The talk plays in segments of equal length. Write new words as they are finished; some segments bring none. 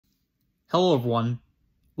Hello everyone,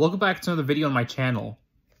 welcome back to another video on my channel.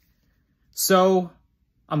 So,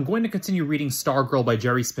 I'm going to continue reading Stargirl by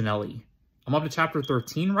Jerry Spinelli. I'm up to chapter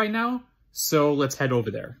 13 right now, so let's head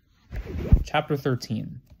over there. Chapter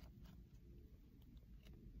 13.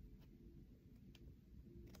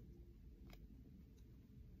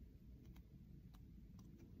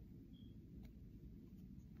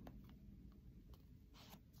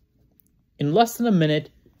 In less than a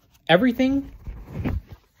minute, everything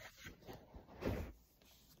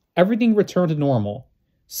returned to normal.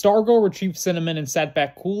 Stargirl retrieved Cinnamon and sat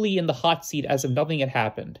back coolly in the hot seat as if nothing had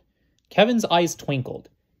happened. Kevin's eyes twinkled.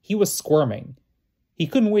 He was squirming. He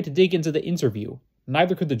couldn't wait to dig into the interview.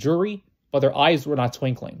 Neither could the jury, but their eyes were not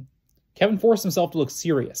twinkling. Kevin forced himself to look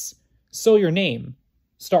serious. So your name?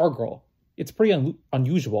 Stargirl. It's pretty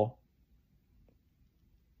unusual.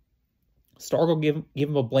 Stargirl gave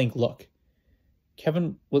him a blank look.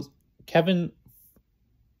 Kevin was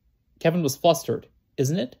flustered.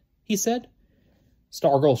 Isn't it? He said.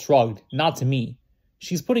 Stargirl shrugged. Not to me.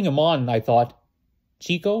 She's putting him on, I thought.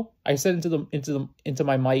 Chico? I said into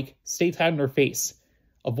my mic. Stay tight on her face.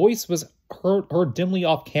 A voice was heard dimly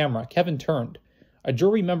off camera. Kevin turned. A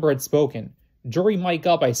jury member had spoken. Jury mic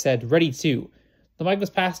up, I said. Ready too. The mic was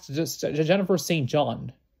passed to Jennifer St.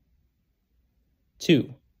 John.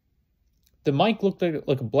 2. The mic looked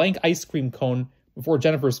like a blank ice cream cone before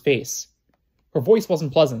Jennifer's face. Her voice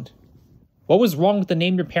wasn't pleasant. What was wrong with the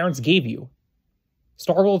name your parents gave you?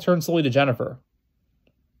 Stargirl turned slowly to Jennifer.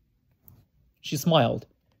 She smiled.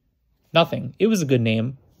 Nothing. It was a good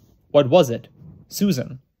name. What was it?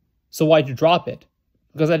 Susan. So why'd you drop it?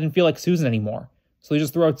 Because I didn't feel like Susan anymore. So you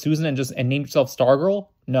just threw out Susan and named yourself Stargirl?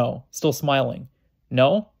 No. Still smiling.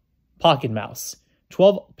 No? Pocket Mouse.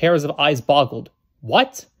 12 pairs of eyes boggled.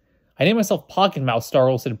 What? I named myself Pocket Mouse,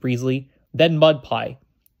 Stargirl said breezily. Then Mud Pie.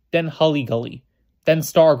 Then Hully Gully. Then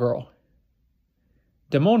Stargirl.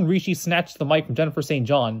 Damone Ricci snatched the mic from Jennifer St.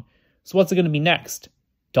 John. So what's it going to be next?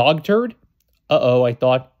 Dog turd? Uh-oh, I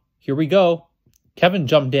thought. Here we go. Kevin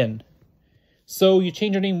jumped in. So you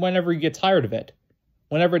change your name whenever you get tired of it.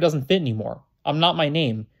 Whenever it doesn't fit anymore. I'm not my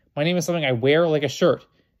name. My name is something I wear like a shirt.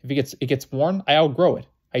 If it gets worn, I outgrow it.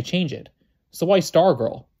 I change it. So why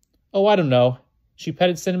Stargirl? Oh, I don't know. She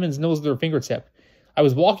petted Cinnamon's nose with her fingertip. I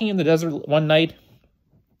was walking in the desert one night,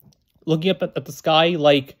 looking up at the sky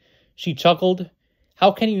like... She chuckled.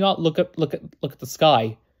 How can you not look at the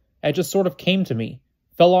sky? And it just sort of came to me.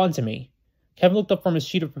 Fell onto me. Kevin looked up from his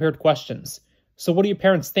sheet of prepared questions. So what do your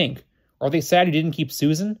parents think? Are they sad you didn't keep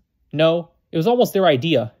Susan? No. It was almost their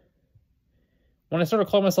idea. When I started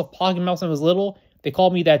calling myself Pocket Mouse when I was little, they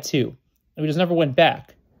called me that too. And we just never went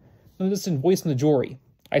back. Then a distant voice from the jury.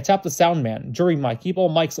 I tapped the sound man. Jury mic. Keep all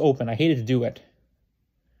mics open. I hated to do it.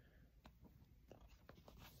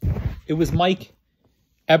 It was Mike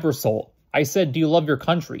Ebersole. I said, do you love your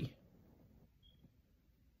country?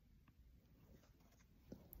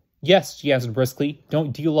 Yes, she answered briskly.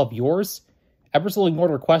 Do you love yours? Ebersole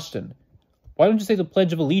ignored her question. Why don't you say the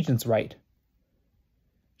Pledge of Allegiance right?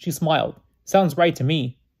 She smiled. Sounds right to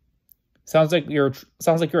me. Sounds like you're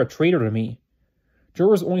a traitor to me.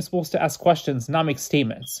 Jurors are only supposed to ask questions, not make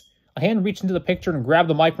statements. A hand reached into the picture and grabbed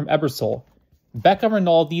the mic from Ebersole. Becca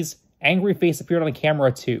Rinaldi's angry face appeared on the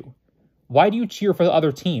camera too. Why do you cheer for the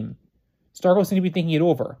other team? Stargirl seemed to be thinking it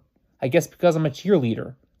over. I guess because I'm a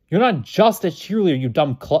cheerleader. You're not just a cheerleader, you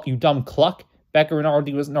dumb cluck. Becca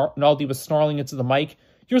Rinaldi was snarling into the mic.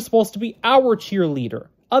 You're supposed to be our cheerleader.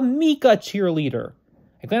 A Mika cheerleader.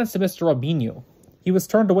 I glanced at Mr. Robinho. He was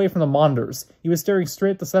turned away from the monitors. He was staring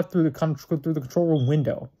straight at the set through the control room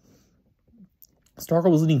window. Stargirl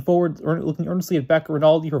was leaning forward, looking earnestly at Becca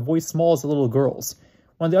Rinaldi, her voice small as a little girl's.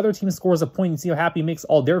 When the other team scores a point, you see how happy it makes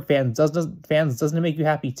all their fans. Doesn't it make you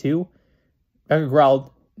happy too? Becca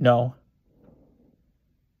growled, no.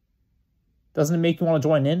 Doesn't it make you want to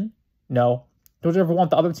join in? No. Don't you ever want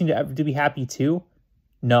the other team to be happy too?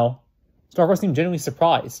 No. Stargirl seemed genuinely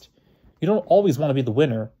surprised. You don't always want to be the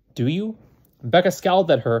winner, do you? Becca scowled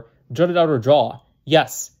at her, jutted out her jaw.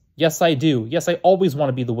 Yes. Yes, I do. Yes, I always want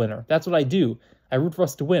to be the winner. That's what I do. I root for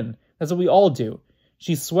us to win. That's what we all do.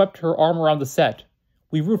 She swept her arm around the set.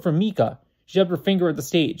 We root for Mika. She jabbed her finger at the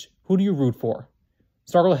stage. Who do you root for?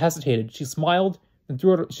 Stargirl hesitated. She smiled, then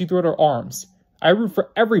she threw out her arms. I root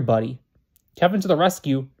for everybody. Kevin to the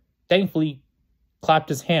rescue, thankfully, clapped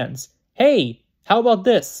his hands. Hey, how about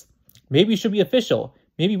this? Maybe it should be official.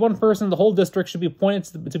 Maybe one person in the whole district should be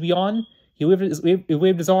appointed to be on. He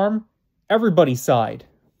waved his arm. Everybody sighed.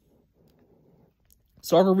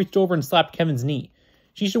 Stargirl reached over and slapped Kevin's knee.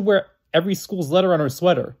 She should wear every school's letter on her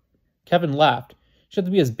sweater. Kevin laughed. She had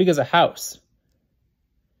to be as big as a house.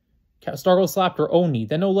 Stargirl slapped her own knee,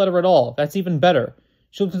 then no letter at all. That's even better.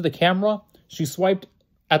 She looked into the camera. She swiped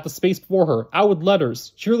at the space before her. Out with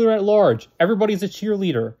letters. Cheerleader at large. Everybody's a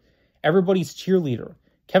cheerleader. Everybody's cheerleader.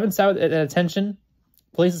 Kevin sat at attention,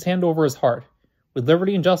 placed his hand over his heart. With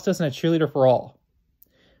liberty and justice and a cheerleader for all.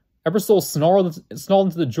 Ebersole snarled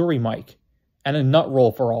into the jury mic. And a nut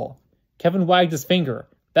roll for all. Kevin wagged his finger.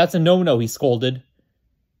 That's a no-no, he scolded.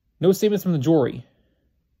 No statements from the jury.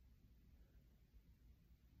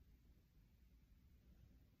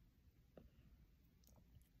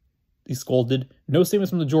 He scolded. No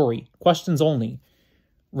statements from the jury. Questions only.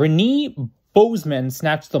 Renee Bozeman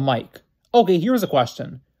snatched the mic. Okay, here's a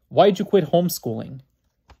question. Why did you quit homeschooling?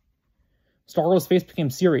 Stargirl's face became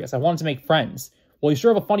serious. I wanted to make friends. Well, you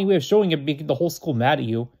sure have a funny way of showing it, making the whole school mad at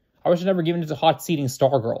you. I wish I'd never given it to hot seating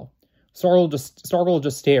Stargirl. Stargirl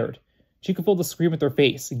just stared. She could feel the scream with her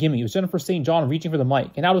face. Gimme, it was Jennifer St. John reaching for the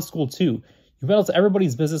mic. And out of school, too. You meddle to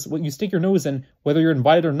everybody's business what you stick your nose in, whether you're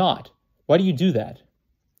invited or not. Why do you do that?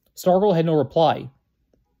 Stargirl had no reply.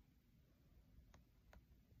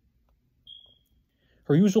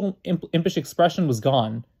 Her usual impish expression was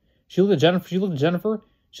gone. She looked at Jennifer. She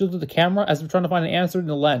looked at the camera as if trying to find an answer in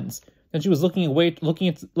the lens. Then she was looking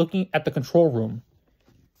at the control room.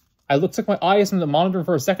 I took my eyes from the monitor, and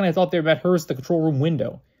for a second I thought they met hers at the control room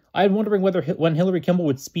window. I had wondering when Hillary Kimball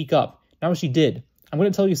would speak up. Now she did. I'm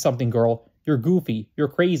going to tell you something, girl. You're goofy. You're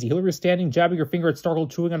crazy. Hillary was standing, jabbing her finger at Stargirl,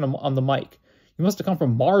 chewing on the mic. You must have come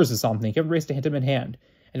from Mars or something. Kevin raised a intimate hand.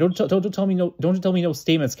 And don't tell me no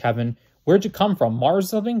statements, Kevin. Where'd you come from? Mars or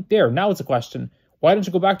something? There, now it's a question. Why don't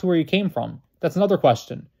you go back to where you came from? That's another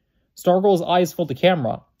question. Stargirl's eyes filled the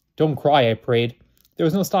camera. Don't cry, I prayed. There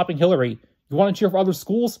was no stopping Hillary. You want to cheer for other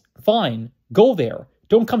schools? Fine. Go there.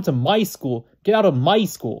 Don't come to my school. Get out of my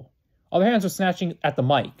school. Other hands were snatching at the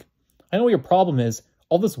mic. I know what your problem is.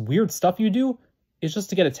 All this weird stuff you do is just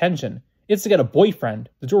to get attention. It's to get a boyfriend.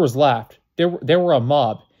 The jurors laughed. There were a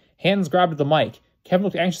mob. Hands grabbed at the mic. Kevin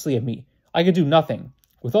looked anxiously at me. I could do nothing.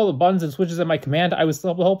 With all the buttons and switches at my command, I was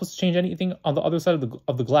helpless to change anything on the other side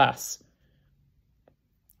of the glass.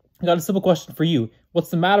 I got a simple question for you. What's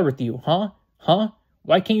the matter with you, huh?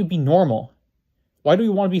 Why can't you be normal? Why do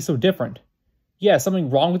you want to be so different? Yeah,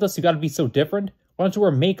 something wrong with us? You gotta be so different? Why don't you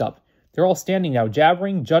wear makeup? They're all standing now,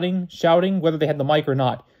 jabbering, jutting, shouting, whether they had the mic or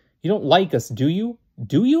not. You don't like us, do you?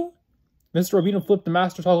 Do you? Mr. Rubino flipped the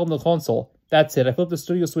master toggle on the console. That's it. I flipped the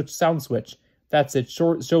studio sound switch. That's it.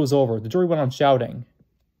 Show's over. The jury went on shouting.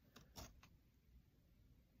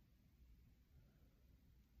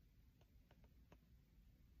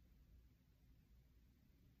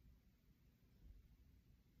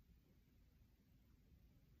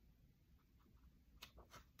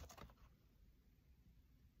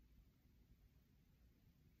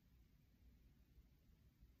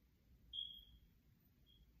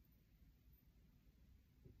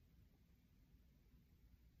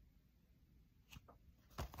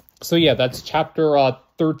 So yeah, that's chapter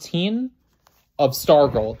 13 of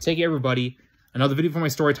Stargirl. Take care, everybody. Another video for my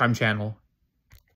Storytime channel.